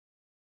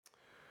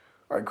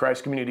All right,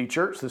 Christ Community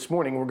Church, this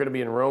morning we're going to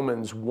be in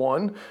Romans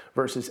 1,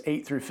 verses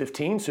 8 through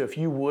 15. So if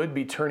you would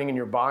be turning in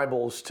your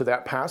Bibles to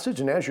that passage,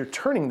 and as you're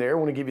turning there, I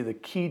want to give you the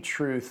key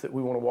truth that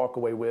we want to walk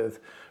away with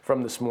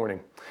from this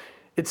morning.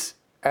 It's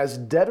as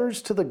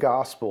debtors to the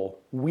gospel,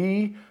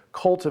 we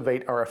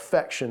cultivate our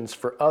affections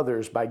for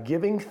others by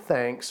giving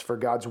thanks for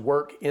God's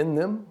work in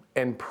them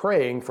and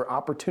praying for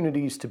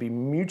opportunities to be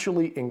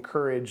mutually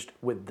encouraged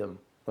with them.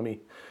 Let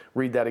me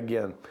read that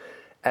again.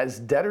 As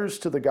debtors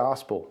to the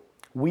gospel,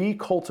 we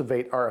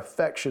cultivate our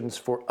affections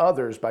for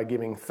others by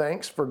giving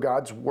thanks for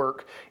God's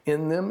work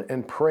in them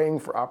and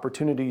praying for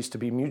opportunities to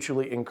be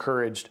mutually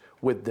encouraged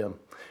with them.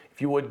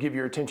 If you would give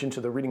your attention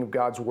to the reading of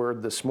God's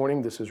word this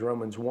morning, this is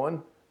Romans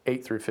 1,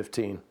 8 through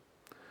 15.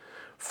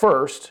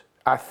 First,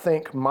 I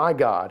thank my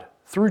God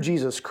through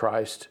Jesus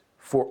Christ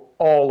for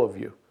all of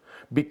you,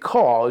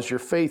 because your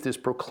faith is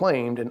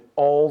proclaimed in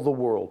all the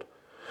world.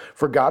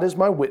 For God is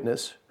my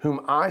witness,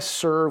 whom I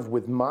serve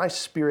with my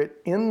spirit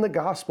in the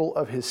gospel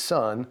of his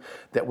Son,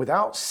 that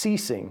without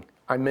ceasing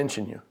I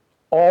mention you,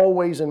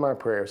 always in my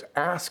prayers,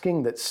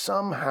 asking that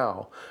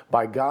somehow,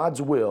 by God's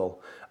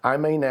will, I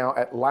may now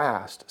at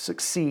last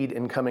succeed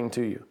in coming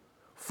to you.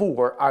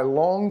 For I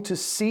long to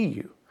see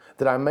you,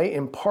 that I may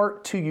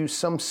impart to you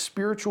some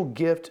spiritual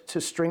gift to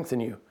strengthen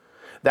you.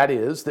 That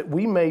is, that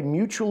we may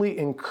mutually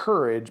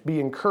be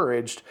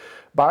encouraged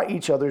by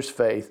each other's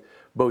faith,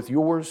 both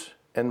yours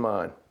and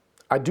mine.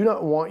 I do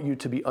not want you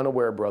to be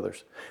unaware,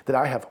 brothers, that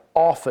I have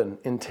often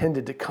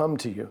intended to come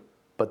to you,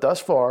 but thus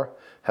far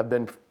have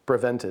been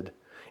prevented,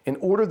 in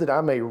order that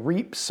I may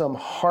reap some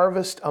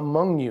harvest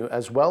among you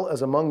as well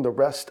as among the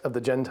rest of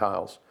the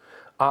Gentiles.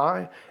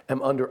 I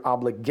am under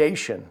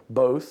obligation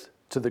both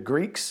to the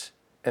Greeks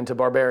and to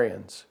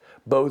barbarians,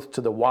 both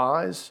to the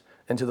wise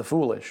and to the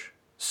foolish.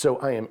 So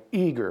I am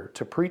eager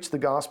to preach the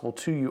gospel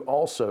to you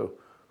also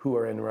who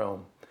are in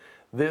Rome.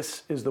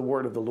 This is the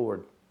word of the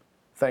Lord.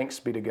 Thanks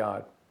be to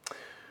God.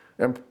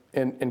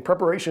 And in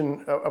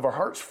preparation of our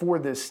hearts for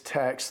this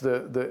text,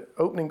 the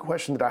opening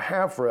question that I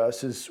have for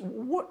us is,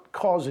 what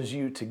causes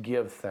you to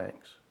give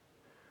thanks?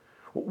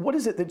 What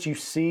is it that you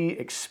see,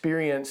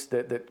 experience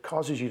that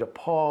causes you to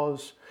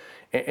pause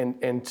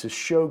and to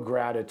show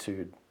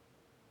gratitude?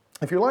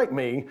 If you're like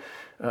me,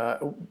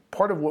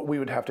 part of what we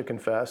would have to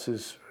confess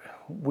is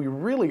we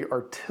really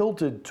are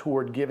tilted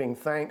toward giving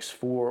thanks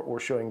for or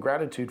showing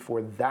gratitude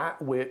for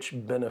that which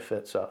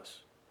benefits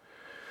us.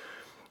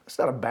 It's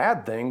not a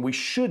bad thing. We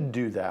should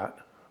do that.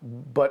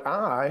 But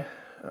I,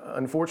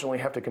 unfortunately,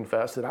 have to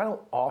confess that I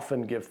don't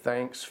often give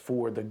thanks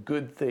for the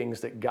good things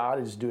that God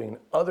is doing in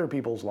other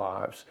people's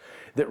lives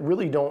that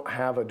really don't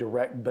have a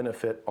direct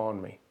benefit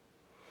on me.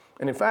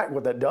 And in fact,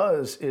 what that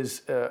does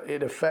is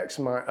it affects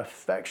my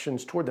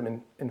affections toward them.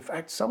 And in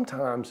fact,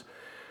 sometimes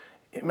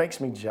it makes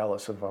me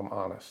jealous, if I'm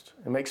honest.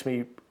 It makes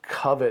me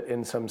covet,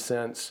 in some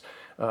sense,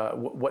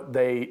 what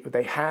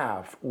they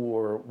have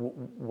or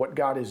what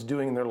God is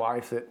doing in their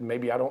life that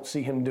maybe I don't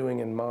see him doing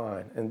in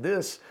mine. And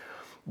this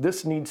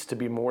needs to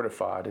be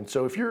mortified. And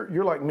so if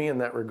you're like me in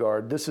that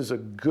regard, this is a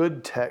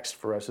good text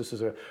for us. This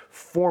is a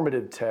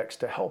formative text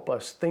to help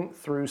us think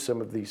through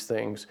some of these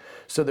things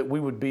so that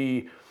we would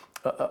be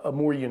a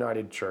more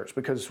united church.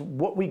 Because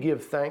what we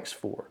give thanks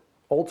for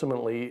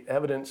ultimately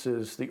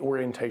evidences the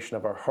orientation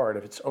of our heart.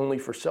 If it's only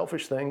for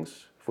selfish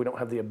things, if we don't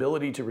have the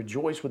ability to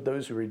rejoice with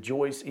those who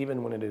rejoice,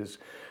 even when it is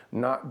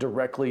not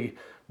directly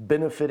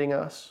benefiting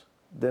us,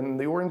 then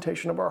the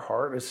orientation of our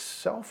heart is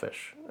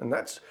selfish. And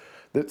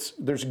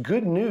there's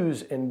good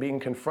news in being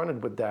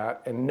confronted with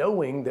that and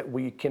knowing that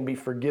we can be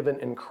forgiven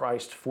in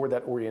Christ for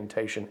that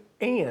orientation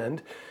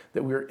and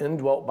that we are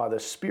indwelt by the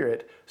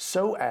Spirit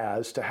so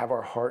as to have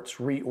our hearts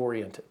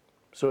reoriented,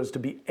 so as to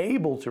be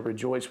able to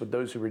rejoice with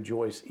those who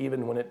rejoice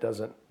even when it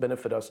doesn't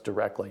benefit us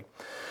directly.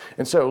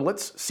 And so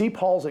let's see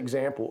Paul's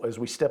example as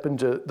we step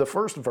into the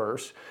first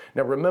verse.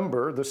 Now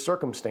remember the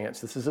circumstance.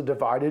 This is a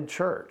divided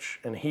church,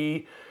 and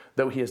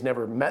though he has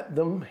never met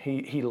them,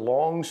 he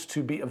longs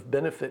to be of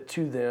benefit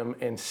to them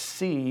and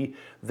see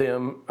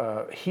them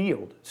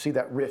healed, see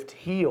that rift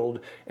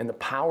healed in the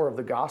power of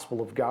the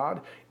gospel of God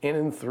in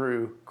and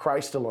through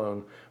Christ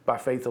alone, by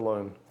faith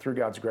alone, through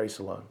God's grace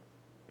alone.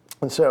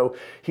 And so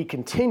he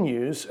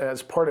continues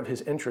as part of his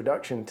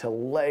introduction to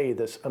lay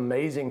this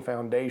amazing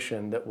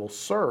foundation that will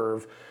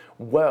serve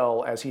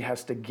well as he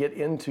has to get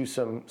into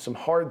some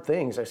hard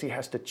things, as he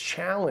has to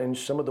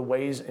challenge some of the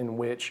ways in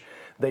which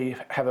they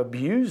have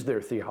abused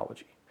their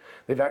theology.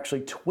 They've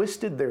actually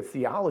twisted their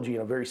theology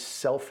in a very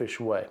selfish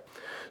way.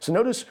 So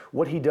notice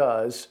what he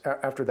does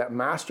after that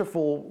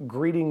masterful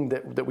greeting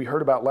that we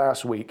heard about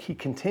last week. He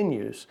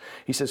continues.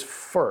 He says,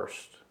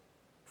 First,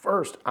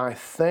 I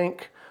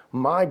thank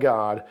my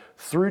God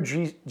through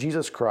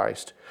Jesus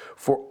Christ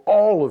for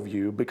all of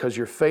you, because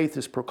your faith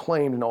is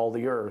proclaimed in all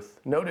the earth.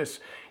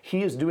 Notice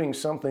he is doing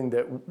something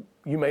that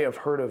you may have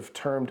heard of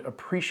termed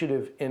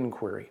appreciative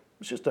inquiry.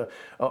 It's just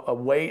a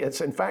way,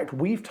 in fact,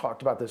 we've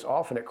talked about this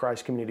often at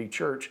Christ Community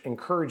Church,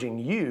 encouraging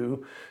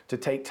you to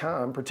take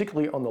time,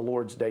 particularly on the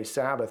Lord's Day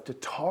Sabbath, to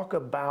talk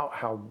about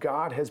how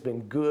God has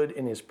been good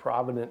in his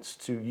providence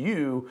to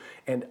you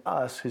and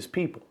us, his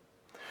people.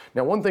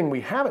 Now, one thing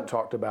we haven't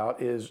talked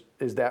about is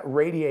that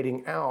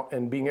radiating out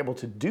and being able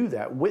to do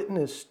that,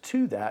 witness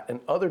to that in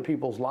other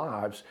people's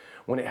lives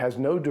when it has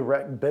no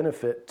direct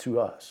benefit to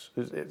us.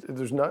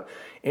 There's not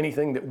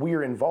anything that we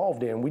are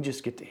involved in. We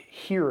just get to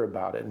hear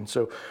about it. And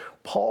so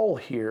Paul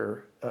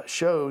here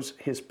shows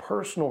his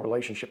personal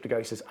relationship to God.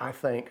 He says, I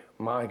thank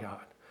my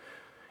God.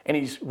 And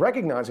he's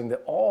recognizing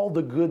that all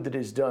the good that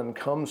is done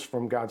comes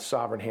from God's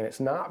sovereign hand. It's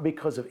not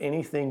because of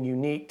anything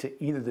unique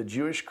to either the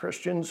Jewish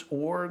Christians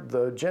or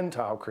the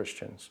Gentile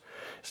Christians.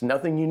 It's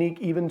nothing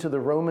unique even to the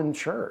Roman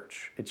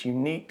church. It's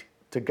unique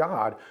to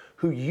God,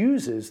 who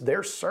uses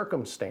their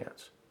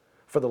circumstance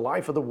for the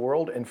life of the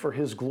world and for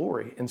his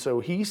glory. And so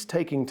he's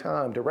taking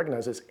time to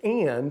recognize this,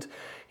 and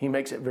he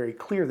makes it very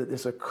clear that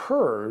this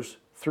occurs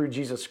through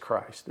Jesus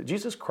Christ. That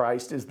Jesus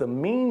Christ is the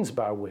means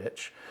by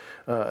which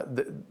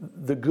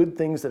the good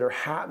things that are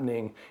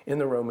happening in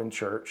the Roman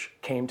church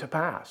came to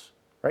pass.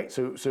 Right?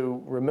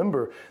 So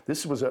remember,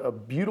 this was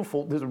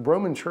the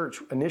Roman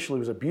church initially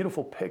was a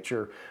beautiful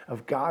picture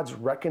of God's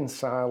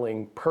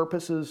reconciling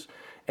purposes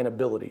and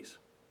abilities.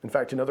 In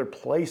fact, in other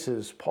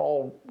places,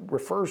 Paul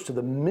refers to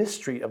the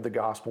mystery of the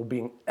gospel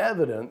being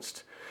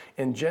evidenced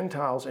in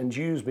Gentiles and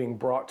Jews being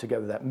brought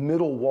together, that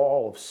middle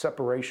wall of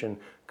separation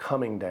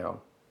coming down.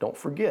 Don't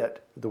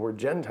forget, the word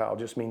Gentile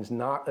just means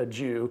not a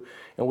Jew,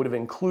 and would have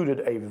included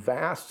a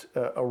vast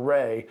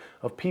array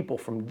of people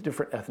from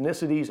different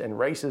ethnicities and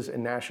races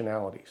and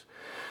nationalities.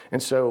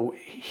 And so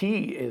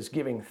he is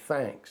giving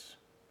thanks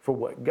for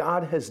what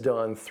God has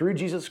done through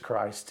Jesus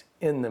Christ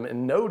in them.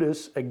 And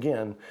notice,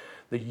 again,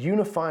 the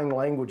unifying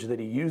language that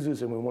he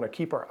uses, and we want to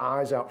keep our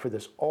eyes out for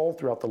this all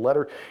throughout the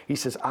letter. He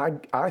says,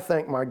 I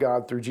thank my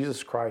God through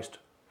Jesus Christ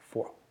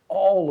for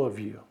all of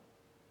you.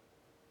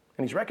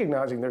 And he's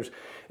recognizing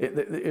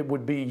it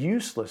would be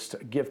useless to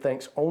give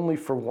thanks only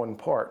for one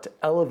part, to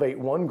elevate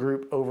one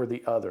group over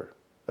the other,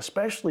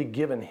 especially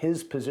given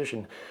his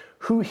position,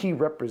 who he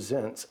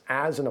represents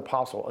as an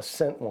apostle, a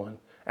sent one,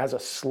 as a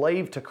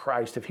slave to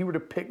Christ. If he were to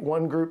pick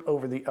one group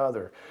over the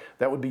other,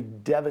 that would be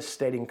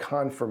devastating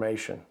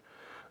confirmation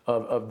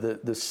of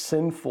the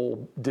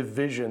sinful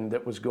division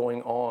that was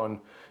going on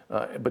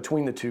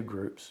between the two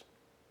groups.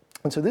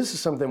 And so this is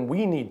something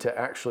we need to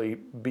actually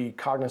be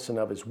cognizant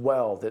of as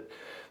well, that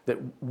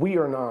we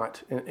are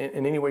not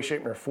in any way,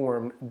 shape, or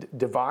form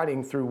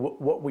dividing through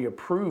what we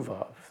approve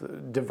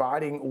of,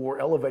 dividing or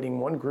elevating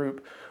one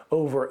group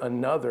over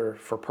another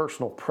for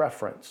personal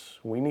preference.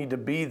 We need to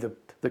be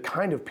the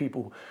kind of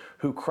people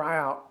who cry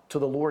out to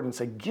the Lord and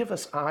say, give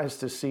us eyes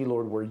to see,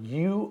 Lord, where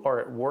you are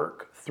at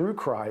work through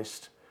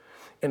Christ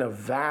in a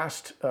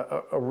vast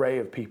array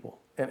of people.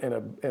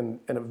 And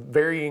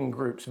varying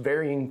groups,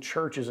 varying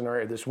churches in our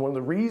area. This is one of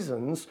the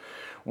reasons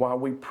why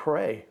we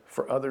pray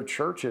for other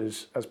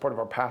churches as part of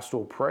our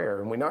pastoral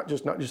prayer. And we not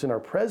just in our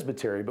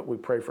presbytery, but we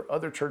pray for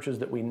other churches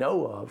that we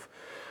know of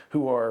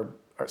who are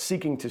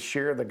seeking to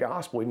share the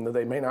gospel, even though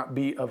they may not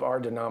be of our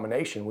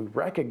denomination. We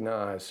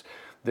recognize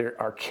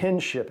our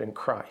kinship in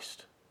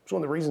Christ. It's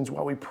one of the reasons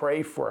why we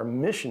pray for our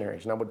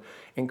missionaries. And I would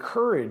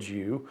encourage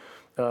you,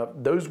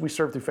 those we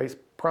serve through Faith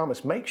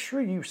Promise, make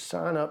sure you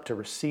sign up to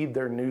receive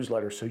their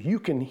newsletter so you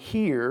can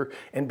hear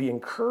and be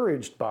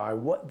encouraged by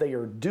what they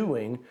are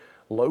doing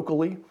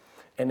locally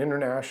and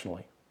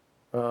internationally.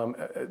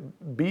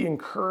 Be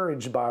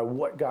encouraged by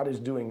what God is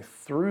doing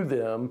through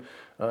them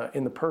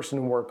in the person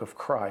and work of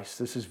Christ.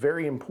 This is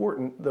very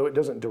important, though it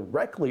doesn't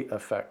directly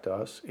affect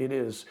us. It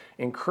is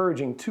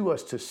encouraging to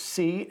us to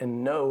see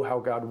and know how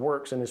God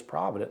works in his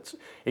providence.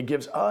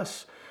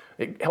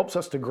 It helps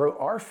us to grow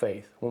our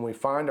faith when we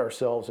find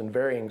ourselves in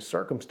varying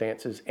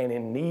circumstances and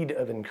in need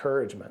of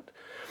encouragement.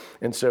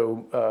 And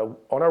so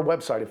on our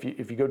website,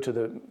 if you go to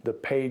the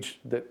page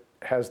that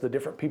has the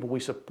different people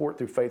we support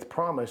through Faith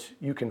Promise,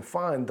 you can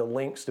find the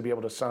links to be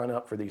able to sign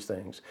up for these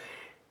things.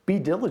 Be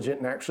diligent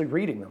in actually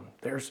reading them.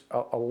 There's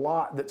a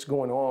lot that's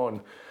going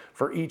on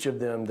for each of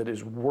them that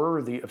is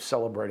worthy of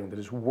celebrating, that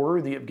is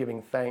worthy of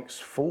giving thanks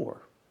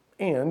for.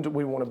 And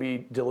we want to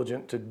be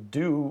diligent to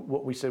do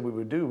what we said we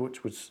would do,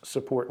 which was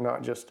support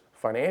not just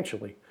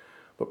financially,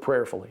 but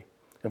prayerfully.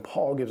 And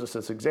Paul gives us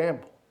this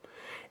example.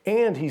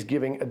 And he's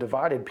giving a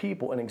divided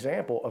people an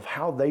example of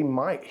how they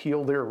might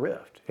heal their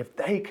rift. If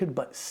they could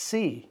but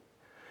see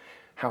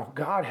how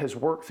God has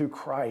worked through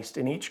Christ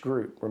in each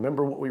group.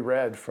 Remember what we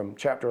read from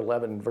chapter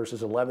 11,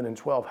 verses 11 and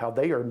 12, how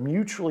they are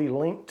mutually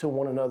linked to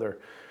one another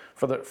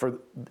for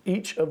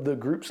each of the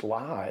group's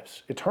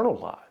lives, eternal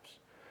lives.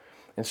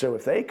 And so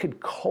if they could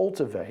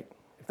cultivate,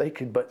 if they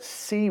could but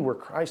see where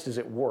Christ is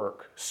at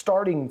work,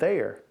 starting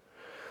there,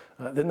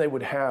 then they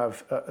would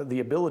have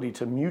the ability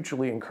to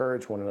mutually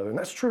encourage one another. And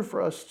that's true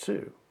for us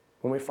too.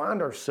 When we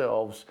find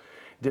ourselves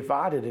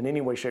divided in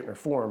any way, shape, or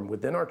form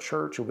within our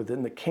church or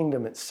within the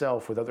kingdom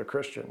itself with other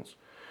Christians,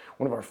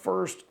 one of our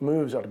first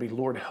moves ought to be,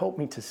 Lord, help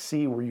me to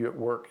see where you're at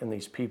work in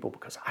these people,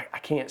 because I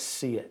can't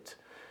see it.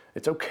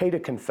 It's okay to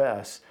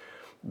confess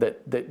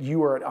that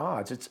you are at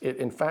odds.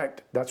 In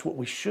fact, that's what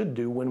we should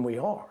do when we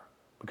are,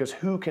 because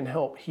who can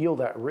help heal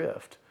that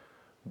rift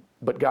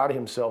but God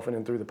himself in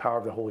and through the power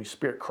of the Holy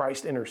Spirit,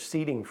 Christ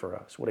interceding for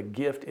us. What a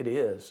gift it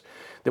is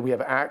that we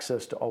have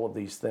access to all of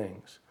these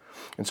things.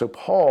 And so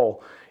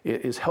Paul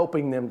is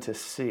helping them to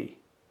see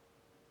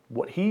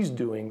what he's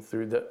doing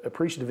through the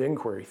appreciative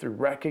inquiry, through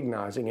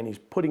recognizing, and he's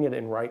putting it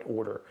in right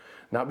order,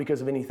 not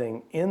because of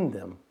anything in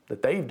them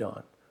that they've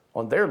done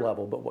on their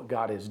level, but what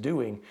God is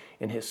doing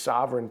in his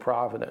sovereign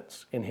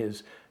providence, in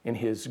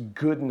his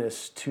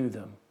goodness to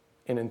them,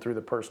 in and through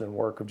the person and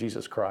work of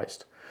Jesus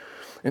Christ.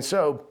 And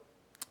so,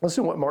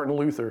 listen to what Martin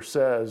Luther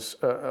says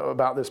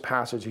about this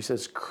passage. He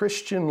says,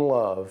 Christian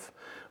love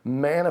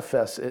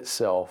manifests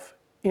itself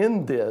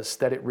in this,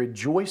 that it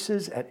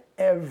rejoices at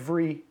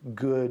every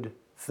good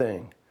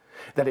thing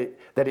that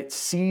it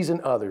sees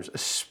in others,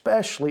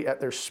 especially at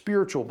their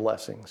spiritual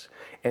blessings,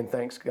 and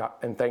thanks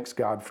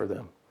God for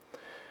them.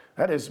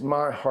 That is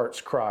my heart's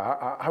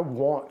cry. I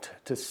want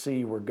to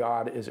see where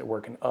God is at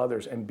work in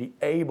others and be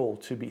able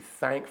to be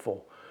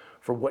thankful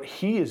for what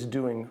he is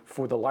doing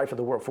for the life of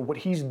the world, for what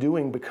he's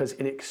doing because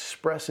it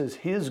expresses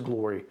his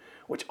glory,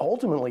 which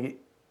ultimately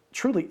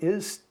truly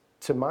is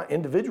to my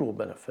individual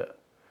benefit.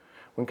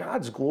 When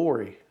God's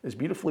glory is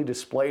beautifully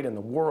displayed in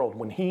the world,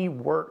 when he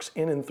works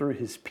in and through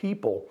his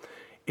people,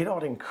 it ought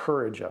to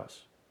encourage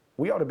us.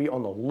 We ought to be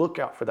on the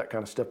lookout for that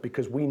kind of stuff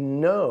because we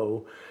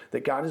know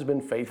that God has been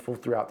faithful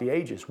throughout the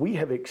ages. We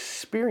have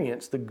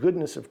experienced the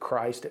goodness of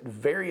Christ at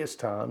various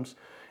times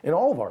in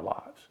all of our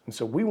lives. And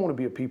so we want to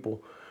be a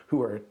people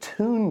who are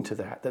attuned to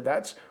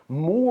that's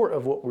more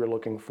of what we're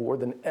looking for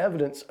than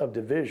evidence of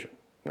division.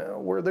 Now,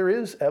 where there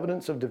is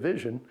evidence of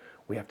division,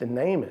 we have to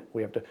name it.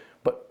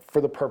 But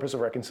for the purpose of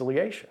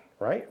reconciliation,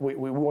 right? We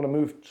want to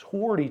move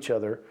toward each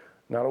other,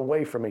 not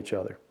away from each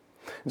other.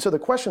 And so the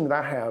question that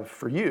I have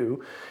for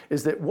you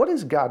is that what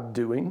is God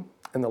doing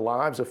in the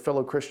lives of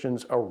fellow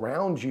Christians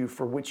around you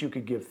for which you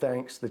could give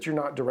thanks that you're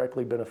not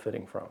directly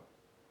benefiting from?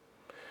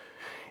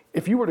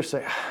 If you were to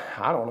say,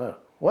 I don't know,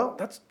 well,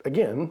 that's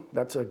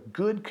a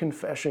good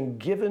confession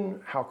given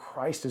how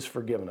Christ has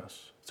forgiven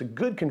us. It's a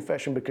good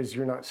confession because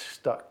you're not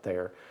stuck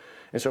there.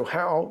 And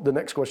so the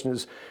next question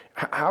is,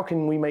 how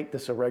can we make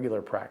this a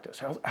regular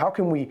practice? How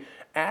can we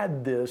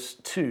add this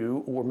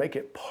to or make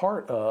it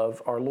part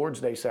of our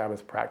Lord's Day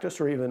Sabbath practice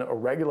or even a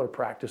regular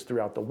practice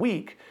throughout the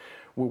week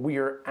where we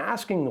are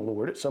asking the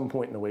Lord at some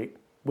point in the week,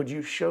 would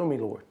you show me,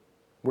 Lord,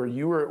 where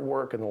you are at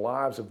work in the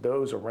lives of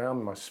those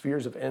around my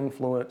spheres of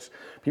influence,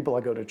 people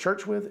I go to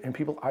church with and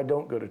people I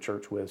don't go to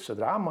church with, so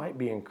that I might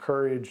be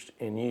encouraged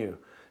in you,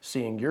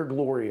 seeing your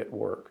glory at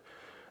work.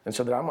 And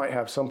so that I might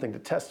have something to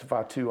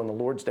testify to on the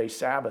Lord's Day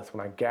Sabbath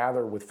when I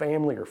gather with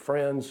family or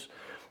friends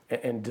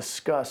and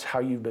discuss how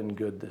you've been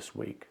good this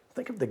week.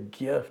 Think of the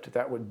gift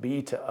that would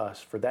be to us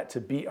for that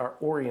to be our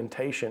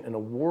orientation in a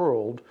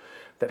world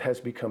that has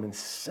become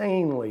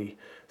insanely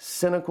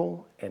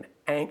cynical and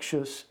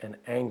anxious and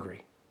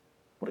angry.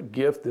 What a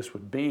gift this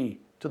would be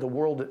to the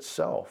world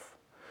itself,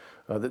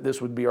 that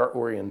this would be our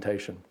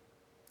orientation.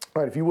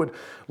 All right, if you would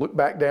look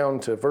back down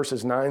to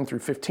verses 9 through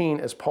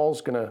 15 as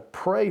Paul's going to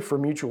pray for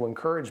mutual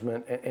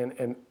encouragement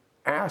and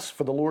ask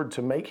for the Lord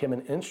to make him an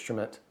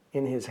instrument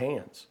in his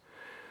hands.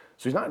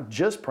 So he's not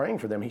just praying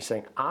for them. He's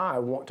saying, I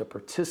want to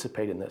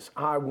participate in this.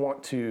 I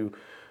want to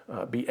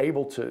be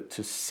able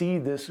to see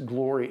this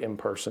glory in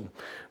person.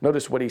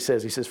 Notice what he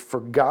says. He says, for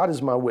God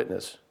is my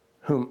witness,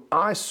 whom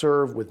I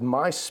serve with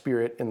my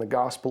spirit in the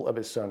gospel of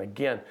his Son.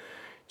 Again,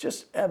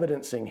 just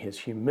evidencing his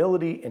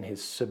humility and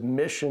his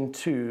submission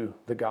to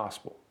the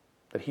gospel.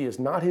 That he is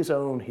not his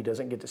own. He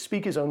doesn't get to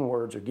speak his own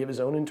words or give his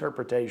own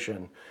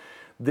interpretation.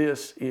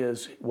 This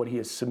is what he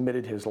has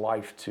submitted his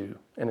life to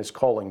and his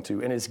calling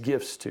to and his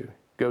gifts to.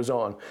 Goes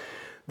on,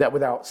 that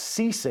without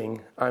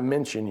ceasing I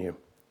mention you,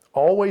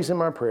 always in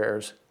my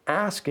prayers,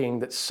 asking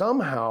that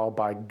somehow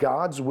by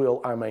God's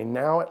will I may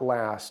now at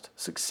last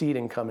succeed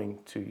in coming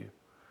to you.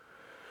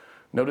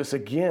 Notice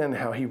again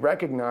how he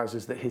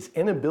recognizes that his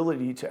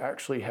inability to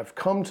actually have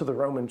come to the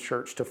Roman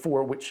church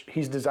for which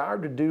he's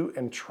desired to do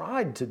and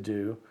tried to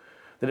do,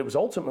 that it was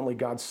ultimately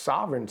God's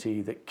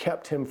sovereignty that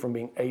kept him from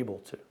being able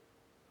to.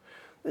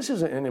 This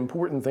is an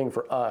important thing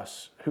for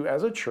us who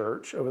as a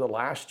church over the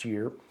last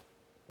year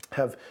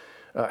have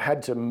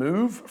had to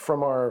move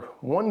from our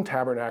one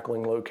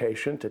tabernacling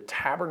location to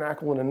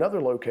tabernacle in another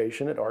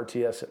location at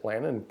RTS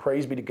Atlanta, and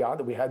praise be to God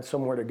that we had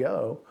somewhere to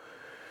go.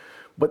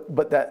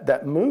 But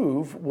that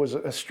move was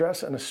a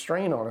stress and a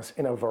strain on us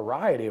in a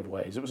variety of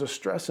ways. It was a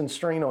stress and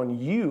strain on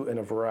you in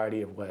a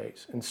variety of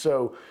ways. And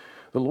so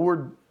the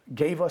Lord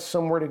gave us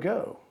somewhere to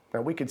go.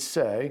 Now we could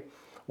say,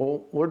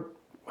 well, Lord,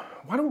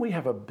 why don't we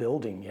have a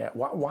building yet?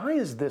 Why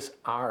is this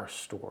our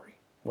story?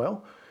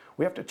 Well,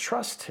 we have to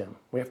trust him.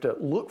 We have to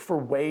look for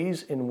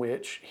ways in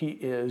which he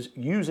is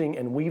using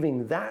and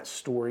weaving that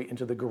story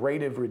into the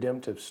greater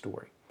redemptive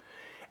story.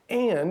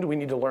 And we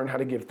need to learn how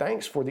to give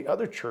thanks for the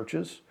other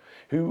churches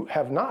who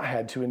have not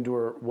had to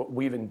endure what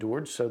we've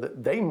endured so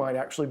that they might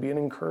actually be an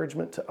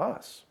encouragement to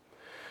us,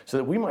 so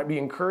that we might be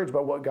encouraged by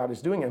what God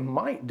is doing and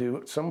might do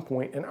at some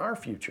point in our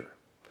future.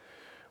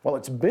 While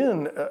it's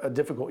been a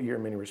difficult year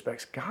in many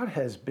respects, God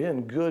has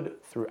been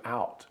good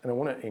throughout. And I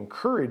want to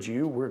encourage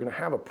you, we're going to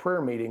have a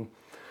prayer meeting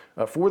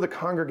for the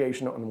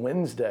congregation on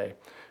Wednesday,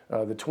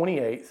 the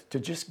 28th, to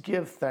just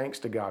give thanks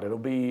to God. It'll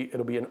be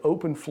an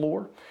open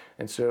floor,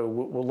 and so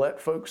we'll let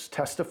folks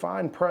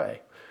testify and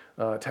pray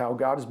to how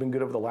God has been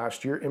good over the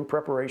last year in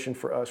preparation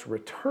for us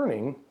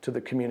returning to the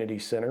community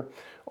center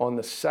on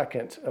the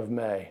 2nd of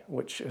May,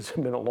 which has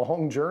been a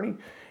long journey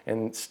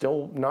and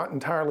still not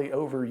entirely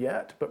over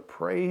yet, but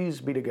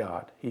praise be to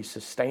God. He's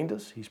sustained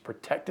us, He's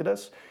protected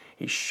us,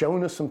 He's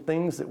shown us some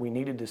things that we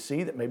needed to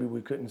see that maybe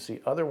we couldn't see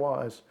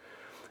otherwise.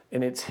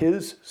 And it's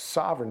His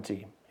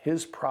sovereignty,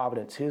 His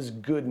providence, His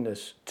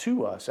goodness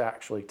to us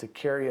actually to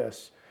carry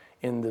us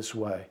in this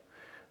way.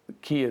 The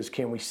key is,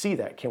 can we see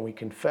that? Can we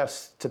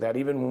confess to that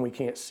even when we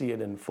can't see it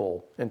in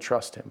full and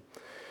trust Him?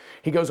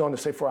 He goes on to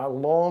say, for I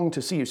long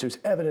to see you. So it's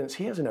evidence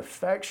he has an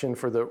affection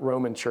for the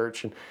Roman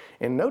church.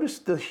 And notice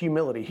the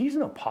humility. He's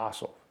an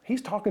apostle.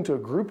 He's talking to a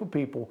group of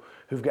people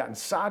who've gotten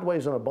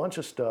sideways on a bunch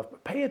of stuff,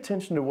 but pay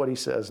attention to what he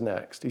says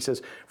next. He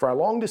says, for I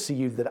long to see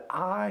you that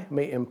I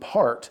may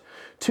impart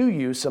to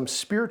you some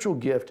spiritual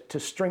gift to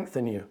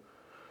strengthen you.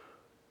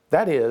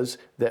 That is,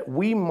 that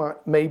we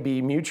may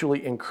be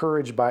mutually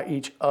encouraged by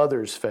each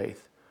other's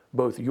faith,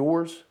 both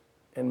yours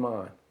and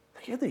mine.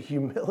 He had the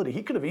humility.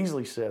 He could have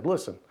easily said,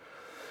 listen,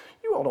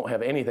 you all don't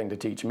have anything to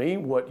teach me.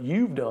 What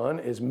you've done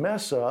is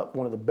mess up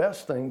one of the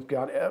best things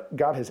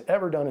God has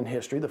ever done in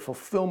history, the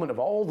fulfillment of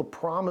all the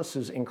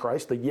promises in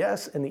Christ, the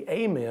yes and the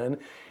amen.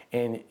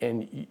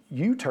 And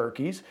you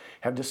turkeys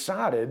have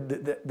decided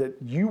that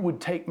you would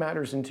take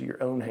matters into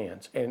your own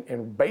hands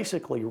and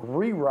basically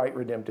rewrite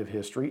redemptive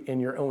history in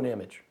your own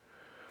image.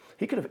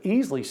 He could have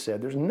easily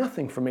said, there's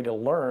nothing for me to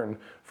learn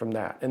from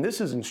that. And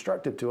this is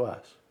instructive to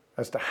us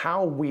as to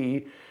how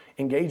we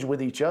engage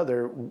with each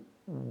other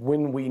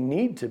when we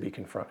need to be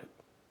confronted.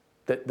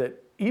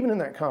 That even in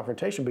that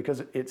confrontation,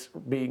 because it's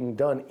being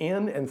done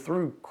in and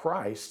through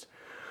Christ,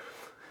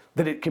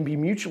 that it can be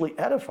mutually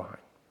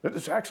edifying.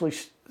 There's actually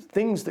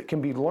things that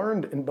can be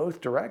learned in both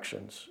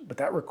directions, but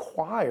that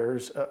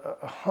requires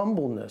a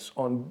humbleness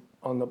on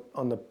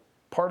the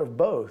part of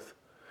both.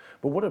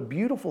 But what a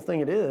beautiful thing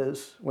it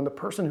is when the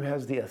person who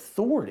has the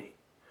authority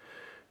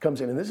comes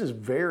in, and this is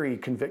very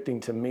convicting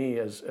to me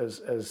as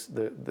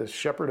the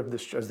shepherd of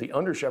this, as the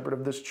under shepherd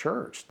of this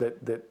church,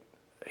 that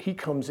he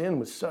comes in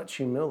with such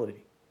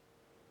humility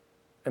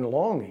and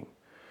longing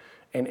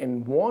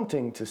and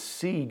wanting to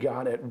see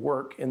God at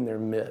work in their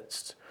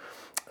midst.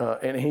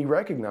 And he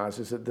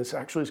recognizes that this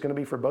actually is going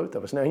to be for both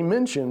of us. Now, he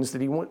mentions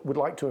that he would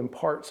like to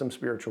impart some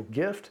spiritual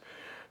gift.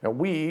 Now,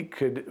 we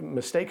could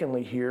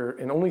mistakenly hear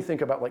and only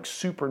think about like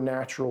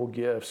supernatural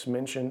gifts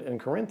mentioned in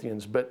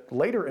Corinthians, but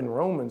later in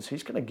Romans,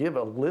 he's going to give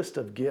a list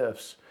of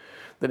gifts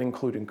that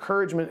include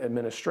encouragement,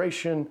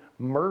 administration,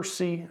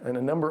 mercy, and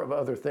a number of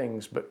other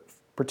things. But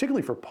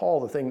particularly for Paul,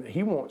 the thing that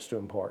he wants to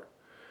impart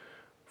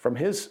from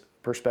his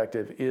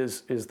perspective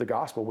is the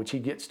gospel, which he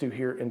gets to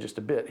here in just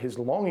a bit. His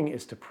longing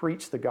is to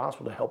preach the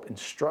gospel, to help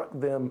instruct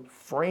them,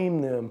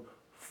 frame them,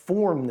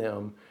 form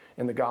them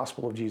in the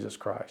gospel of Jesus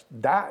Christ.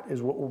 That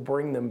is what will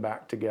bring them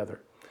back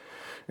together.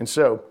 And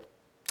so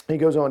he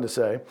goes on to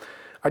say,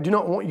 I do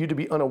not want you to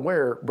be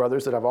unaware,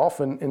 brothers, that I've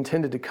often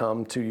intended to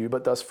come to you,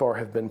 but thus far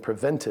have been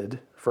prevented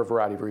for a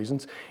variety of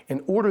reasons,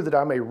 in order that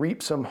I may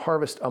reap some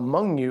harvest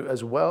among you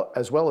as well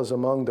as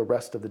among the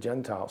rest of the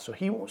Gentiles. So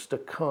he wants to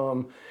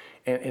come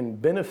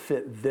and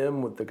benefit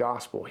them with the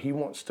gospel. He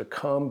wants to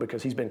come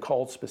because he's been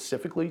called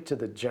specifically to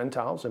the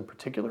Gentiles in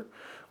particular,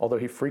 although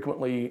he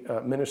frequently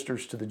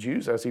ministers to the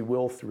Jews, as he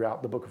will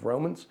throughout the book of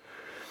Romans.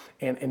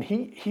 And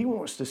he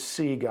wants to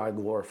see God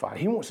glorified.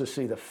 He wants to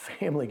see the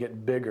family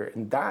get bigger,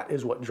 and that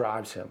is what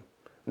drives him.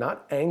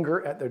 Not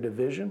anger at their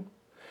division,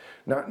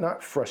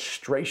 not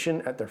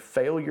frustration at their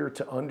failure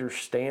to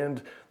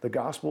understand the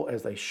gospel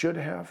as they should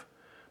have,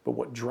 but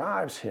what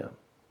drives him,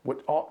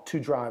 what ought to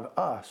drive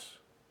us,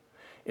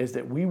 is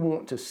that we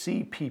want to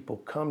see people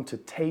come to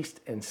taste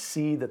and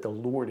see that the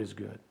Lord is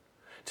good,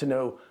 to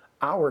know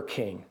our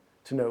King,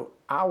 to know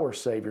our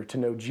Savior, to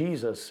know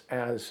Jesus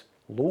as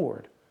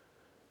Lord,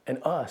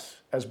 and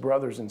us as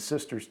brothers and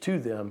sisters to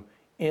them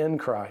in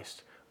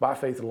Christ, by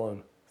faith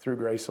alone, through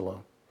grace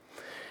alone.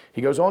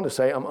 He goes on to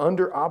say, I'm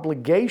under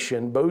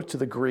obligation both to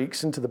the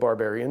Greeks and to the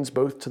barbarians,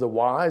 both to the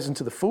wise and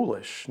to the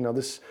foolish. Now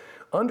this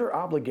under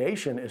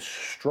obligation is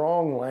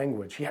strong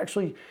language. He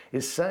actually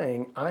is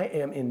saying, I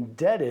am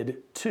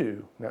indebted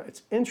to. Now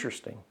it's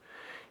interesting.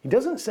 He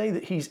doesn't say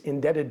that he's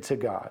indebted to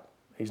God.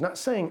 He's not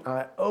saying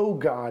I owe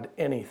God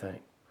anything.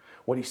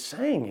 What he's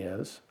saying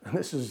is, and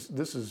this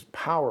is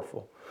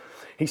powerful,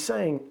 he's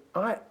saying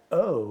I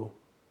owe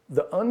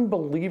the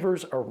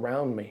unbelievers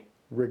around me,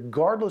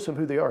 regardless of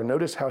who they are.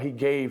 Notice how he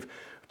gave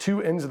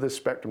two ends of the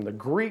spectrum, the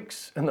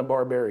Greeks and the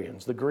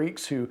barbarians. The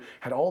Greeks who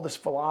had all this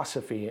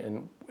philosophy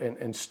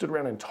and stood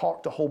around and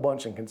talked a whole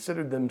bunch and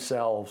considered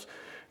themselves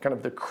kind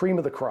of the cream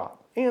of the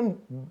crop. and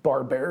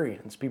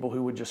barbarians, people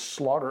who would just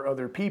slaughter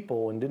other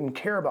people and didn't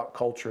care about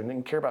culture and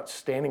didn't care about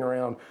standing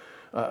around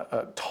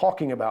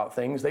talking about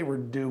things. They were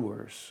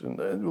doers,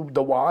 and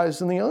the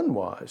wise and the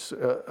unwise,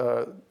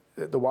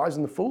 the wise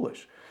and the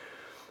foolish.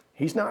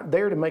 He's not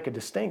there to make a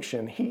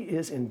distinction. He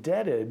is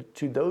indebted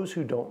to those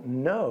who don't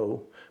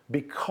know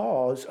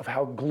because of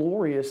how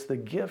glorious the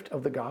gift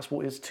of the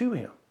gospel is to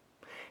him.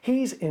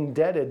 He's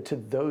indebted to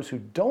those who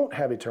don't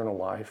have eternal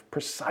life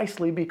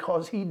precisely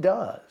because he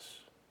does.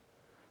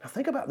 Now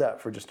think about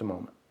that for just a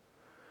moment.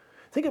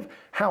 Think of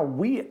how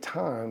we at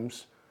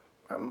times,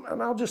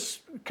 and I'll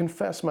just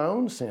confess my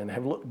own sin,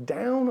 have looked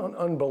down on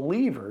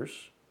unbelievers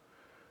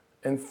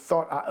and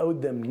thought I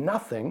owed them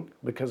nothing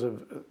because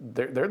of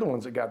they're the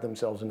ones that got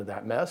themselves into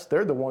that mess.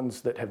 They're the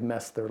ones that have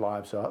messed their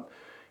lives up,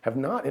 have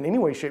not in any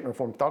way, shape, or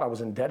form thought I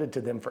was indebted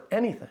to them for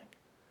anything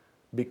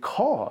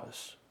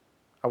because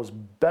I was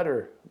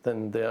better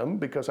than them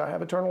because I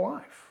have eternal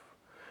life.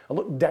 I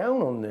look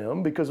down on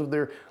them because of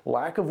their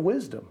lack of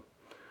wisdom.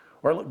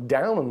 Or I look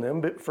down on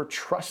them for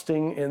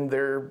trusting in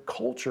their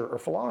culture or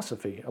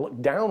philosophy. I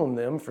look down on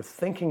them for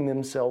thinking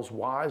themselves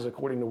wise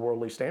according to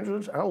worldly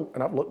standards.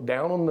 And I've looked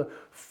down on the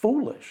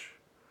foolish.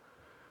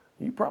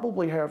 You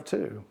probably have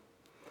too.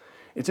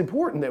 It's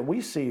important that we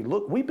see,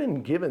 look, we've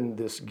been given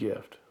this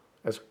gift.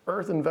 As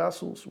earthen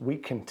vessels, we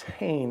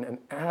contain an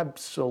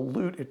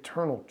absolute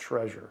eternal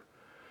treasure.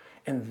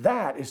 And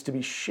that is to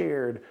be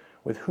shared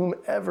with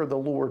whomever the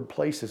Lord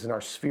places in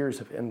our spheres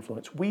of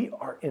influence. We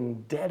are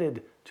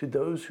indebted to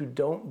those who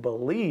don't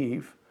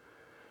believe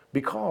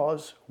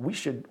because we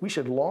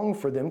should long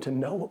for them to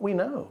know what we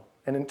know.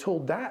 And until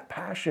that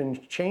passion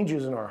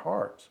changes in our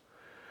hearts,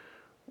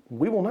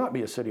 we will not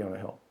be a city on a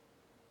hill.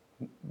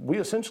 We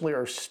essentially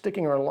are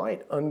sticking our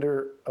light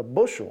under a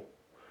bushel.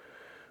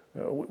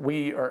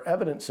 We are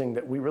evidencing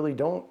that we really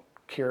don't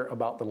care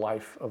about the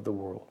life of the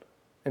world.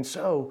 And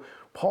so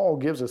Paul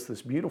gives us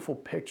this beautiful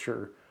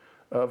picture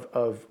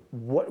of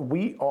what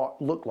we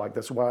ought look like.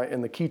 That's why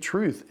in the key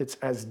truth, it's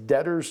as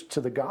debtors to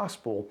the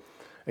gospel.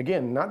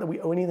 Again, not that we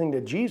owe anything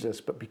to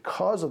Jesus, but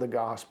because of the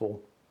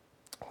gospel,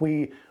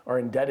 we are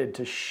indebted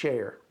to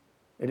share.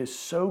 It is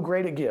so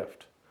great a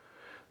gift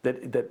that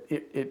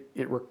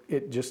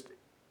it just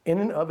in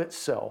and of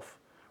itself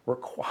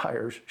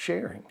requires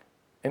sharing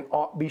and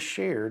ought be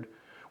shared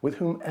with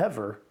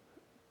whomever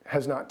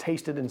has not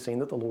tasted and seen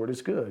that the Lord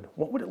is good.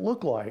 What would it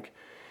look like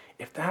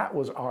if that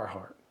was our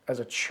heart as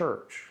a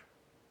church?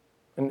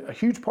 And a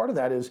huge part of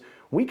that is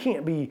we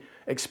can't be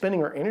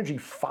expending our energy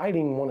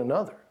fighting one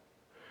another.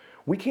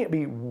 We can't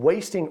be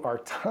wasting our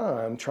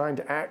time trying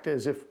to act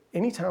as if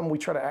anytime we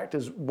try to act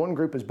as one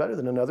group is better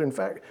than another. In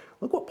fact,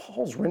 look what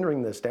Paul's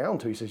rendering this down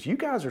to. He says, you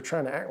guys are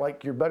trying to act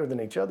like you're better than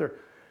each other.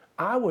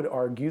 I would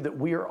argue that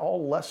we are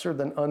all lesser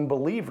than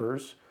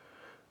unbelievers.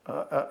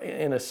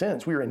 In a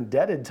sense, we are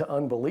indebted to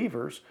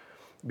unbelievers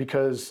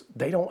because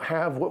they don't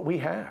have what we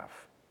have.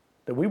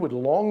 That we would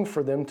long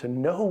for them to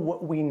know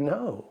what we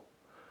know.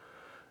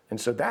 And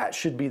so that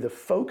should be the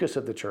focus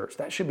of the church.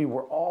 That should be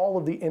where all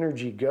of the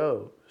energy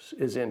goes,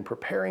 is in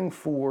preparing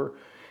for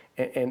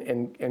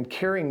and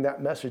carrying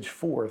that message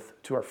forth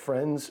to our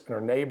friends and our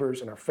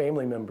neighbors and our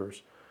family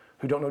members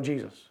who don't know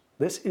Jesus.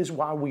 This is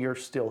why we are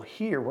still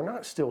here. We're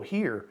not still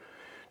here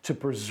to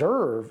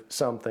preserve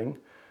something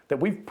that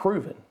we've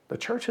proven. The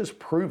church has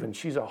proven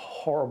she's a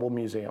horrible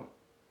museum.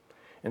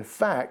 In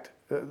fact,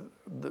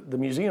 the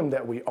museum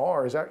that we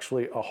are is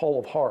actually a hall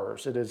of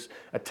horrors. It is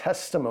a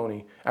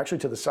testimony actually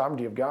to the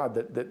sovereignty of God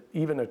that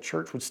even a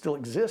church would still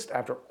exist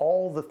after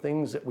all the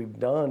things that we've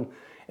done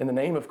in the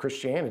name of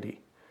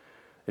Christianity.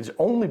 It's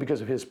only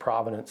because of his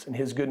providence and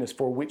his goodness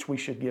for which we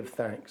should give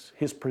thanks.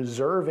 His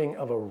preserving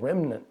of a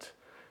remnant,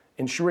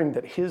 ensuring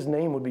that his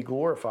name would be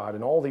glorified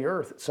in all the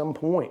earth at some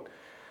point.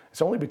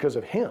 It's only because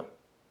of him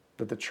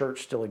that the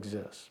church still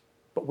exists.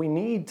 But we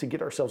need to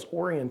get ourselves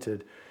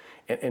oriented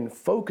and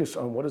focus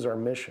on what is our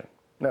mission.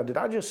 Now, did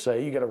I just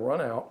say you got to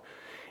run out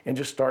and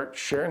just start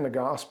sharing the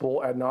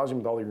gospel ad nauseum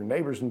with all of your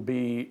neighbors and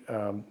be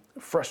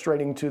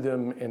frustrating to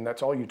them and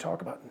that's all you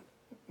talk about?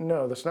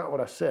 No, that's not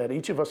what I said.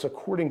 Each of us,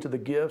 according to the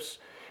gifts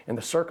and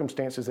the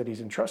circumstances that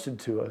he's entrusted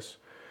to us,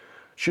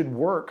 should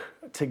work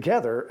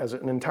together as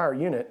an entire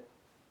unit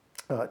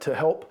to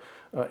help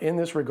in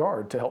this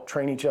regard, to help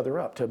train each other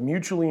up, to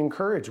mutually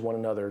encourage one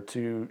another,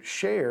 to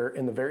share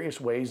in the various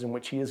ways in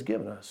which he has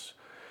given us.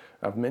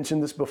 I've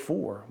mentioned this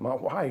before. My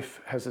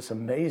wife has this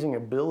amazing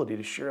ability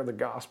to share the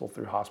gospel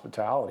through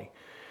hospitality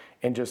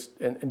and just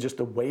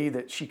the way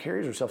that she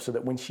carries herself so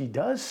that when she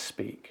does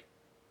speak,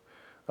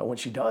 when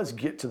she does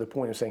get to the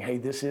point of saying, hey,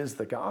 this is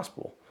the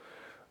gospel,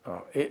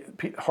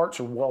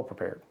 hearts are well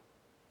prepared.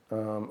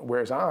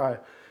 Whereas I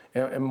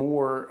am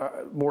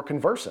more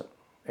conversant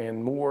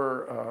and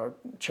more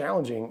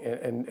challenging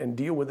and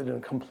deal with it in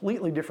a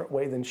completely different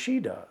way than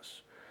she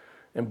does.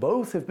 And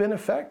both have been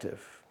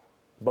effective.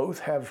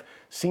 Both have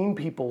seen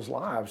people's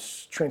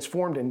lives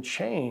transformed and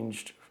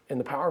changed in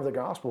the power of the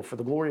gospel for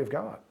the glory of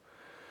God.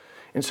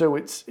 And so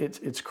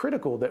it's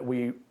critical that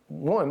we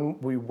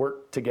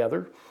work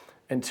together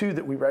And two,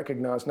 that we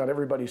recognize not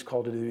everybody's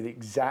called to do the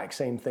exact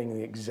same thing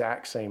the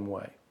exact same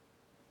way.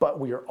 But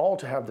we are all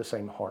to have the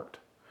same heart,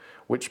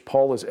 which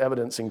Paul is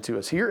evidencing to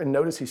us here. And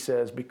notice he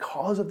says,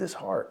 because of this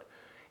heart,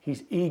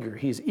 he's eager.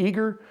 He's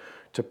eager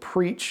to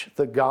preach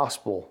the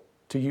gospel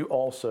to you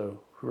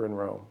also who are in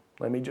Rome.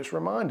 Let me just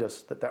remind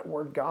us that that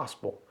word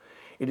gospel,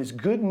 it is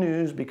good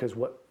news because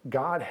what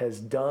God has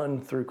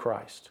done through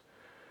Christ.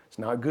 It's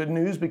not good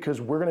news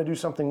because we're going to do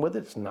something with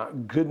it. It's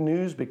not good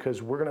news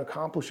because we're going to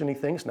accomplish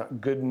anything. It's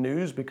not good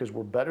news because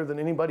we're better than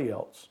anybody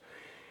else.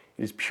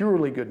 It is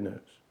purely good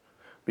news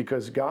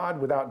because God,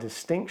 without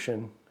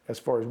distinction, as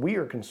far as we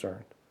are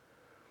concerned,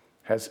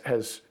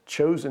 has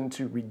chosen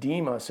to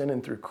redeem us in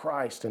and through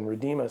Christ and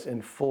redeem us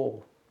in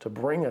full, to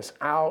bring us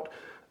out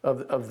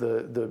of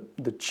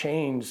the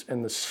chains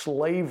and the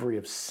slavery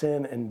of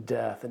sin and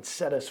death and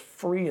set us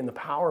free in the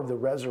power of the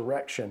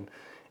resurrection,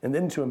 and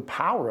then to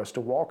empower us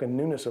to walk in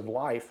newness of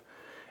life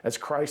as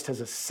Christ has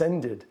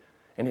ascended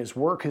and his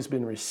work has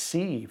been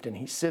received and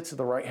he sits at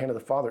the right hand of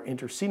the Father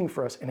interceding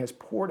for us and has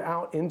poured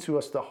out into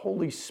us the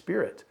Holy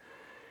Spirit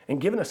and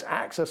given us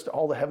access to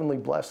all the heavenly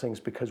blessings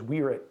because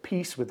we are at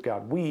peace with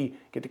God. We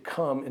get to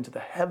come into the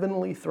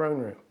heavenly throne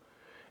room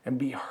and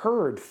be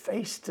heard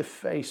face to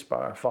face by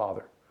our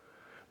Father,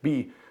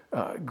 be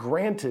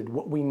granted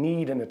what we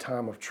need in a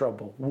time of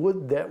trouble.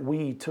 Would that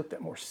we took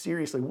that more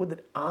seriously. Would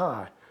that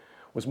I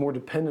was more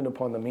dependent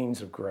upon the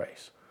means of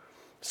grace,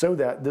 so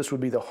that this would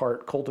be the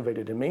heart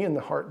cultivated in me and the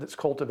heart that's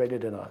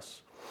cultivated in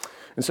us.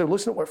 And so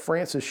listen to what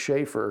Francis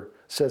Schaeffer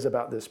says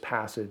about this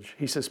passage.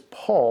 He says,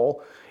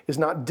 Paul is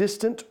not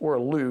distant or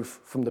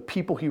aloof from the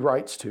people he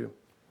writes to.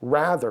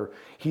 Rather,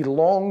 he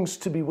longs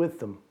to be with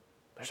them.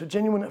 There's a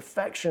genuine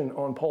affection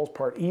on Paul's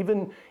part,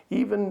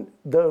 even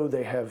though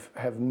they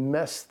have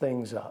messed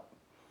things up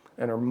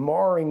and are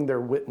marring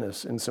their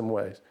witness in some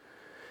ways.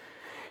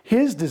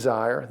 His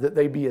desire that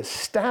they be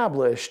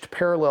established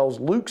parallels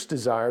Luke's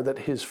desire that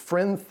his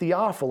friend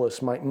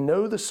Theophilus might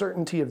know the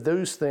certainty of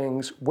those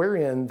things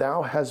wherein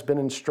thou hast been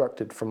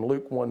instructed, from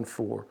Luke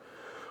 1:4.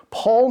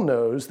 Paul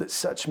knows that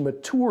such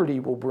maturity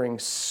will bring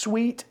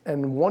sweet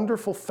and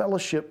wonderful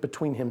fellowship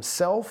between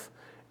himself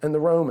and the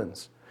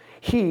Romans.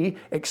 He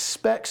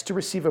expects to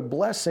receive a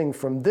blessing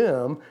from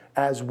them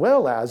as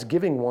well as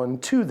giving one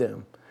to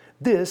them.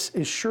 This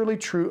is surely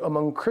true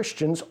among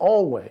Christians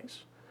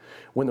always.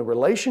 When the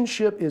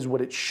relationship is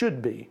what it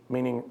should be,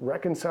 meaning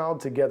reconciled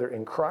together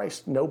in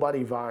Christ,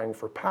 nobody vying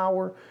for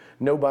power,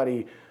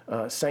 nobody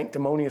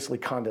sanctimoniously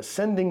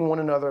condescending one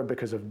another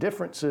because of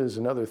differences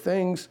and other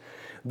things,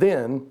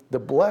 then the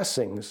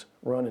blessings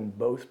run in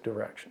both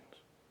directions.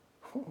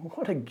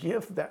 What a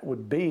gift that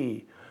would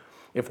be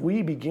if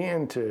we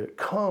began to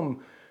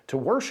come to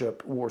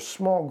worship or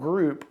small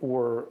group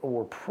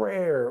or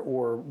prayer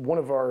or one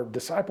of our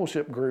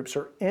discipleship groups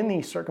or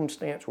any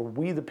circumstance where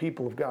we, the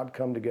people of God,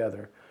 come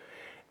together,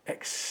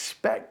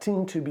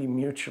 expecting to be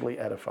mutually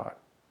edified,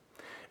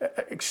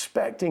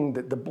 expecting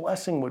that the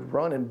blessing would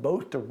run in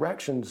both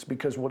directions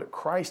because what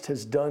Christ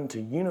has done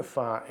to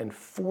unify and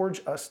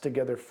forge us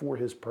together for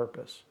his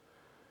purpose,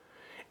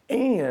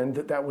 and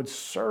that would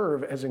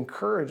serve as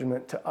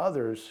encouragement to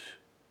others,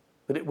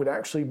 that it would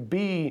actually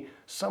be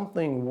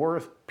something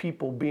worth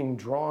people being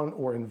drawn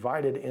or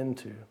invited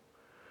into,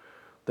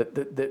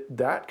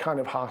 that kind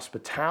of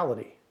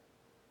hospitality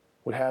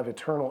would have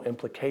eternal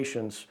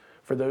implications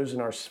for those in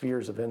our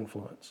spheres of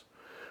influence.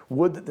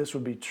 Would that this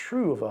would be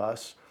true of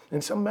us.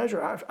 In some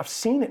measure, I've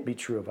seen it be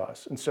true of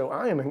us. And so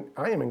I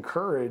am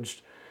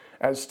encouraged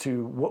as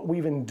to what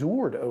we've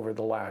endured over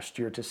the last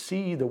year, to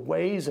see the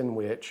ways in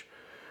which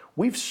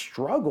we've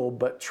struggled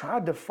but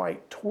tried to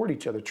fight toward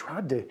each other,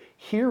 tried to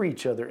hear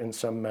each other in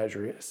some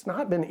measure. It's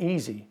not been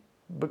easy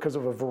because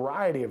of a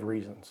variety of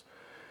reasons.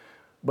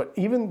 But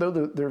even though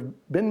there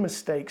have been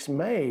mistakes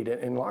made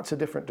in lots of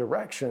different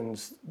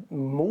directions,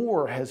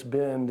 more has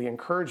been the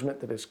encouragement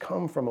that has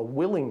come from a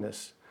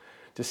willingness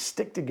to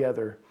stick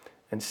together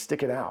and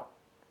stick it out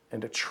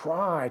and to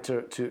try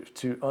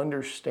to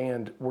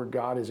understand where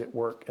God is at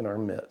work in our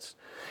midst.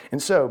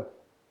 And so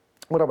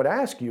what I would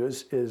ask you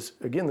is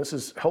again, this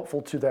is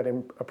helpful to that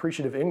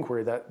appreciative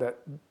inquiry, that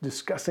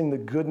discussing the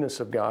goodness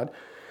of God.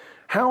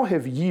 How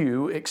have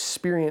you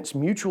experienced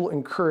mutual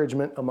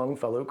encouragement among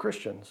fellow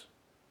Christians?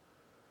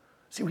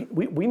 See,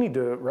 we need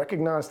to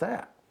recognize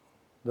that.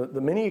 The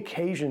many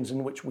occasions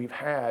in which we've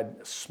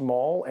had,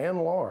 small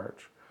and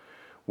large,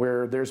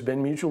 where there's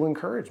been mutual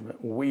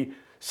encouragement. We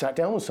sat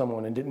down with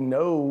someone and didn't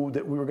know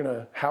that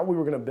how we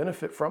were gonna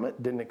benefit from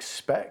it, didn't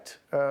expect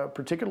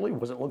particularly,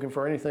 wasn't looking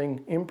for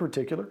anything in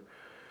particular,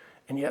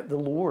 and yet the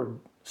Lord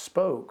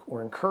spoke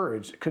or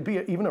encouraged. It could be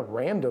even a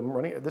random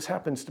running. This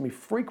happens to me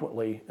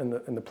frequently in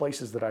the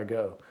places that I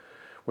go,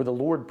 where the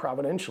Lord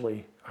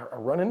providentially, I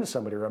run into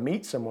somebody or I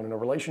meet someone and a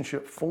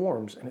relationship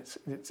forms and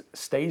it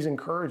stays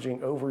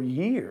encouraging over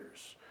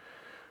years.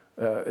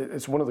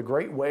 It's one of the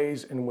great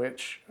ways in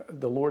which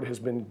the Lord has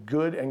been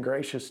good and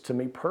gracious to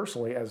me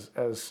personally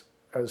as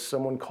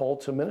someone called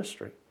to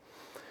ministry.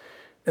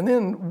 And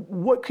then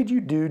what could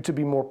you do to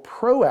be more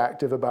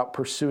proactive about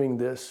pursuing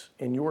this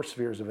in your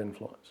spheres of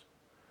influence?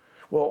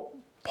 Well,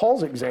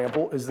 Paul's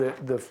example is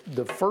that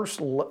the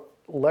first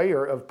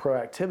layer of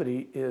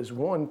proactivity is,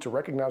 one, to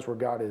recognize where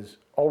God is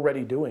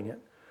already doing it,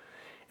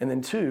 and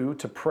then two,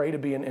 to pray to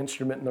be an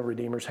instrument in the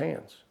Redeemer's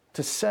hands,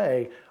 to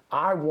say,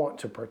 I want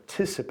to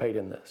participate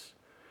in this.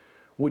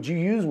 Would you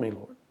use me,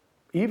 Lord?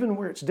 Even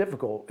where it's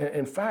difficult.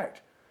 In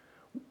fact,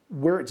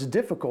 where it's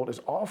difficult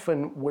is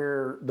often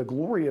where the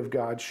glory of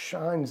God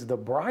shines the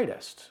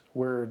brightest,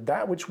 where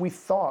that which we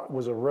thought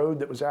was a road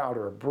that was out,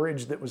 or a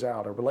bridge that was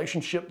out, a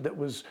relationship that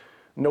was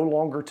no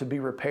longer to be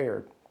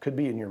repaired, could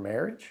be in your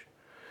marriage,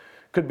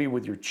 could be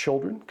with your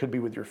children, could be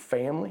with your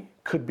family,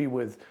 could be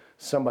with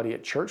somebody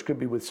at church, could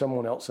be with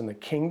someone else in the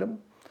kingdom,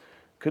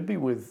 could be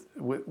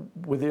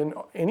within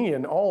any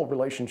and all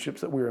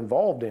relationships that we're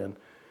involved in.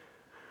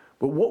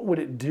 But what would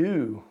it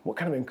do? What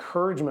kind of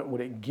encouragement would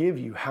it give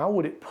you? How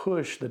would it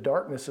push the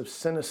darkness of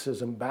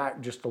cynicism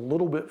back just a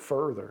little bit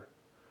further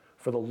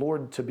for the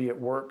Lord to be at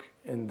work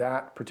in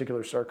that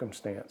particular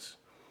circumstance?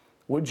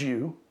 Would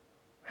you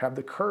have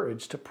the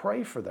courage to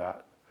pray for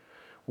that?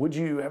 Would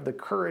you have the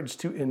courage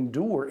to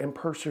endure and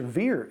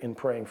persevere in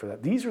praying for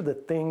that? These are the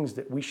things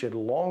that we should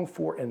long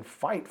for and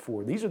fight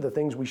for. These are the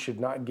things we should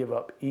not give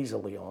up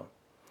easily on.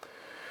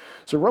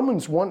 So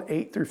Romans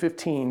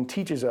 1:8-15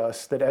 teaches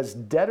us that as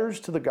debtors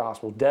to the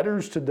gospel,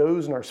 debtors to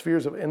those in our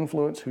spheres of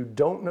influence who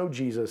don't know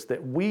Jesus,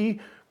 that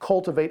we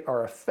cultivate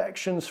our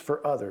affections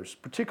for others,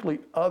 particularly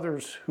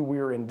others who we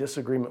are in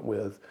disagreement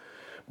with,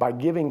 by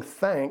giving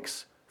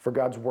thanks for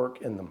God's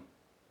work in them.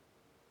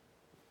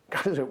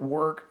 God is at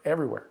work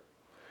everywhere.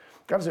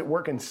 God is at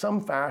work in some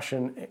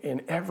fashion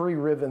in every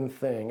riven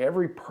thing,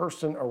 every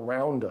person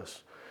around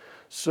us.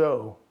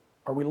 So,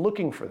 are we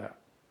looking for that?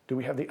 Do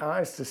we have the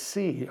eyes to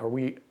see? Are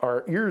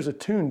our ears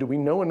attuned? Do we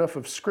know enough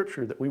of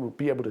Scripture that we will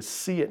be able to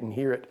see it and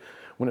hear it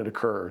when it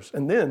occurs?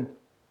 And then,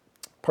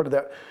 part of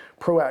that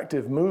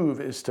proactive move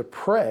is to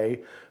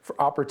pray for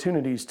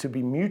opportunities to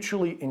be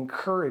mutually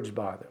encouraged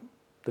by them.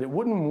 That it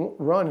wouldn't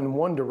run in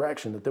one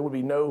direction, that there would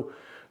be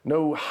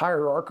no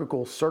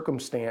hierarchical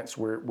circumstance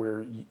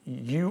where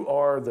you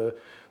are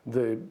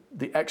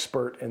the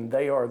expert and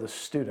they are the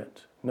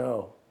student.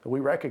 No. We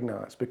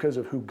recognize because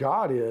of who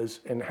God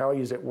is and how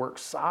He's at work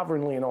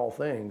sovereignly in all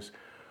things,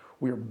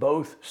 we are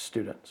both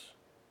students.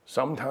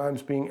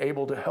 Sometimes being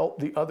able to help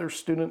the other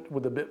student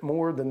with a bit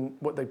more than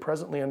what they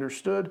presently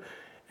understood,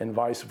 and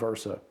vice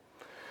versa.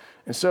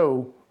 And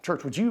so,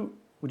 church, would you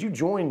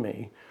join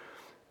me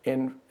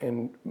in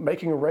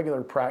making a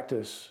regular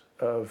practice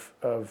of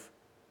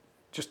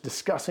just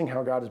discussing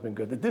how God has been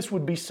good? That this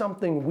would be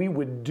something we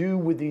would do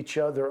with each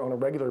other on a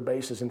regular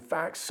basis. In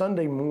fact,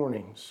 Sunday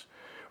mornings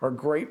are a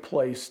great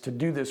place to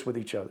do this with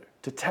each other,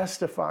 to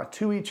testify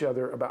to each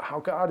other about how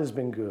God has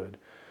been good.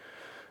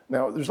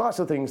 Now, there's lots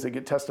of things that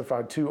get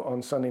testified to on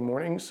Sunday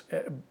mornings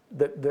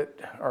that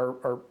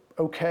are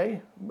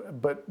okay,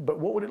 but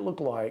what would it look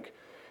like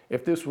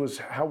if this was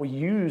how we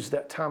use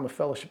that time of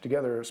fellowship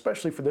together,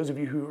 especially for those of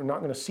you who are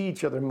not going to see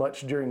each other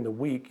much during the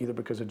week, either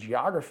because of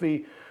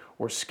geography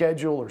or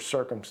schedule or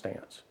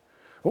circumstance?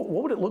 What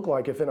would it look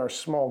like if in our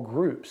small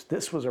groups,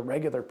 this was a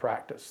regular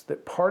practice,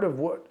 that part of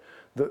what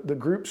the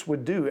groups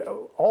would do,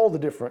 all the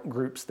different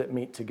groups that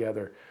meet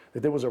together,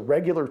 that there was a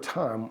regular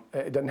time,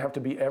 it doesn't have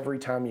to be every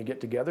time you get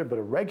together, but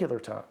a regular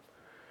time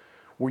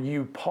where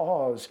you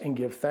pause and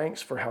give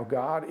thanks for how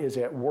God is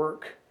at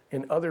work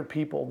in other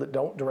people that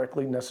don't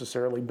directly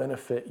necessarily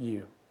benefit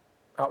you,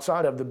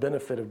 outside of the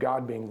benefit of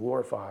God being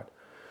glorified.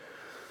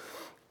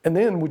 And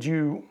then would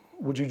you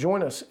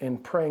join us in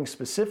praying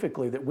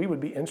specifically that we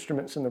would be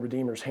instruments in the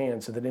Redeemer's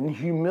hand, so that in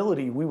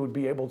humility we would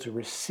be able to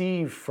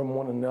receive from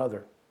one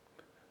another.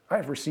 I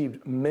have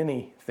received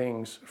many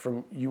things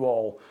from you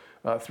all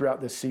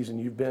throughout this season.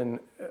 You've been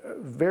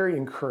very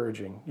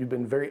encouraging. You've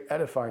been very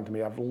edifying to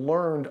me. I've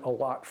learned a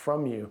lot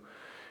from you,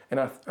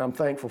 and I'm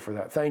thankful for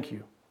that. Thank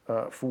you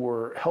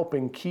for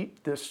helping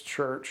keep this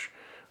church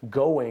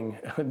going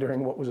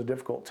during what was a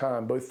difficult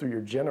time, both through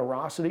your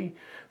generosity,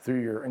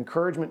 through your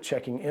encouragement,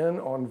 checking in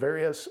on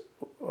various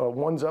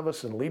ones of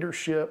us in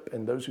leadership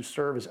and those who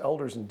serve as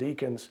elders and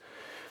deacons.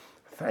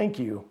 Thank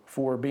you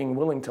for being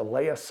willing to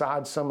lay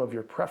aside some of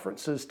your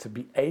preferences to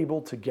be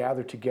able to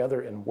gather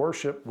together and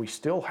worship. We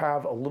still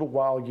have a little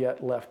while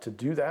yet left to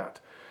do that.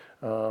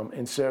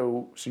 And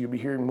so you'll be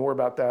hearing more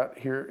about that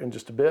here in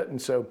just a bit.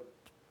 And so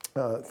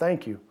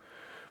thank you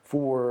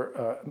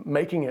for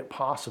making it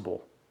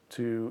possible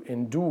to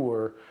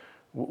endure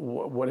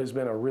what has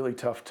been a really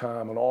tough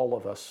time on all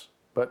of us,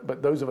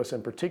 but those of us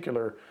in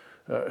particular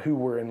who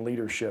were in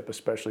leadership,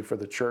 especially for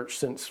the church,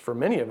 since for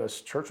many of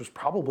us, church was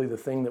probably the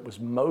thing that was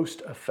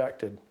most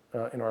affected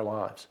in our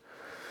lives.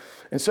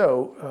 And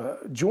so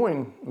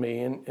join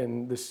me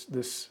in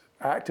this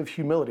act of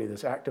humility,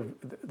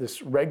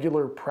 this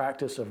regular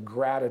practice of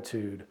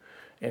gratitude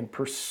and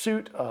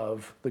pursuit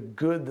of the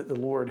good that the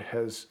Lord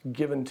has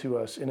given to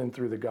us in and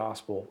through the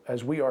gospel,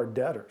 as we are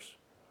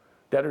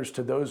debtors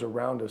to those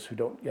around us who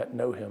don't yet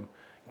know Him,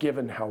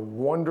 given how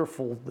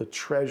wonderful the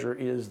treasure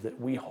is that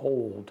we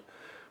hold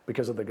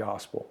because of the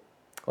gospel.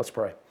 Let's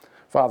pray.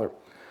 Father,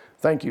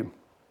 thank you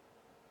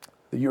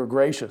that you are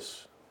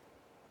gracious,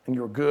 and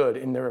you're good.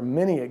 And there are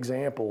many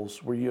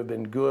examples where you have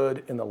been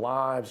good in the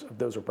lives of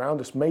those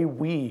around us. May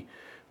we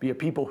be a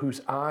people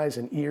whose eyes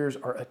and ears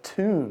are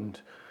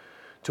attuned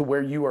to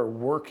where you are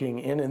working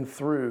in and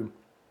through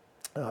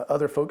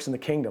other folks in the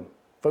kingdom.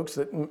 Folks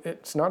that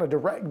it's not a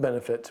direct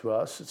benefit to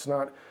us. It's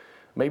not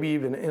maybe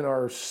even in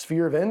our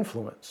sphere of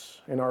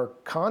influence, in our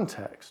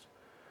context.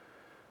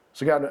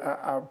 So God,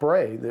 I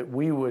pray that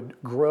we would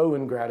grow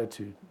in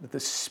gratitude, that the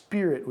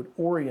Spirit would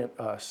orient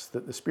us,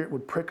 that the Spirit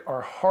would prick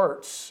our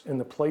hearts in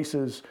the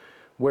places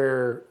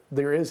where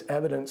there is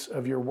evidence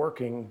of your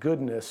working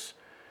goodness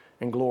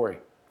and glory.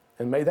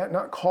 And may that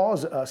not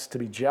cause us to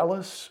be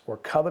jealous or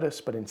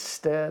covetous, but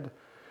instead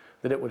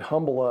that it would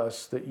humble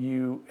us, that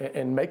you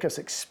and make us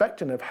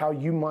expectant of how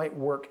you might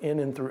work in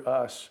and through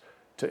us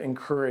to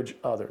encourage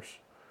others.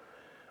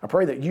 I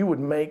pray that you would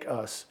make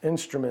us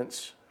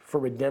instruments for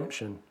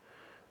redemption,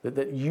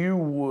 that you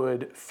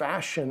would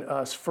fashion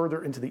us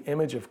further into the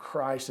image of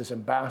Christ as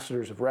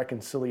ambassadors of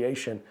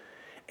reconciliation,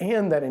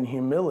 and that in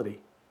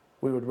humility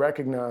we would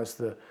recognize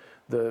the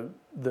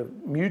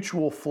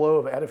mutual flow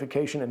of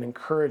edification and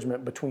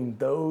encouragement between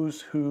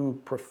those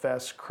who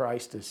profess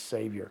Christ as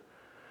Savior.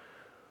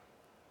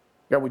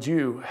 God, would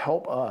you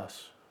help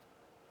us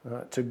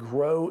to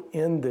grow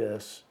in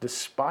this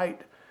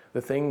despite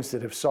the things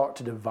that have sought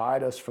to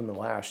divide us from the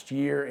last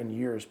year and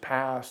years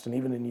past and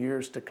even in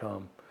years to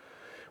come?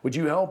 Would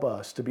you help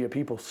us to be a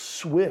people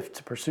swift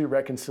to pursue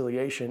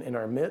reconciliation in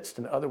our midst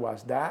and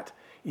otherwise? That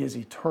is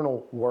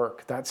eternal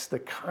work. That's the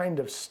kind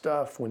of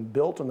stuff, when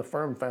built on the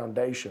firm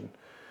foundation,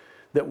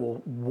 that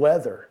will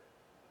weather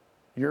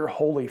your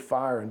holy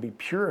fire and be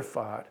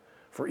purified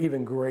for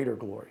even greater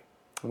glory.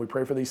 And we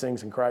pray for these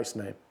things in Christ's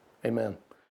name. Amen.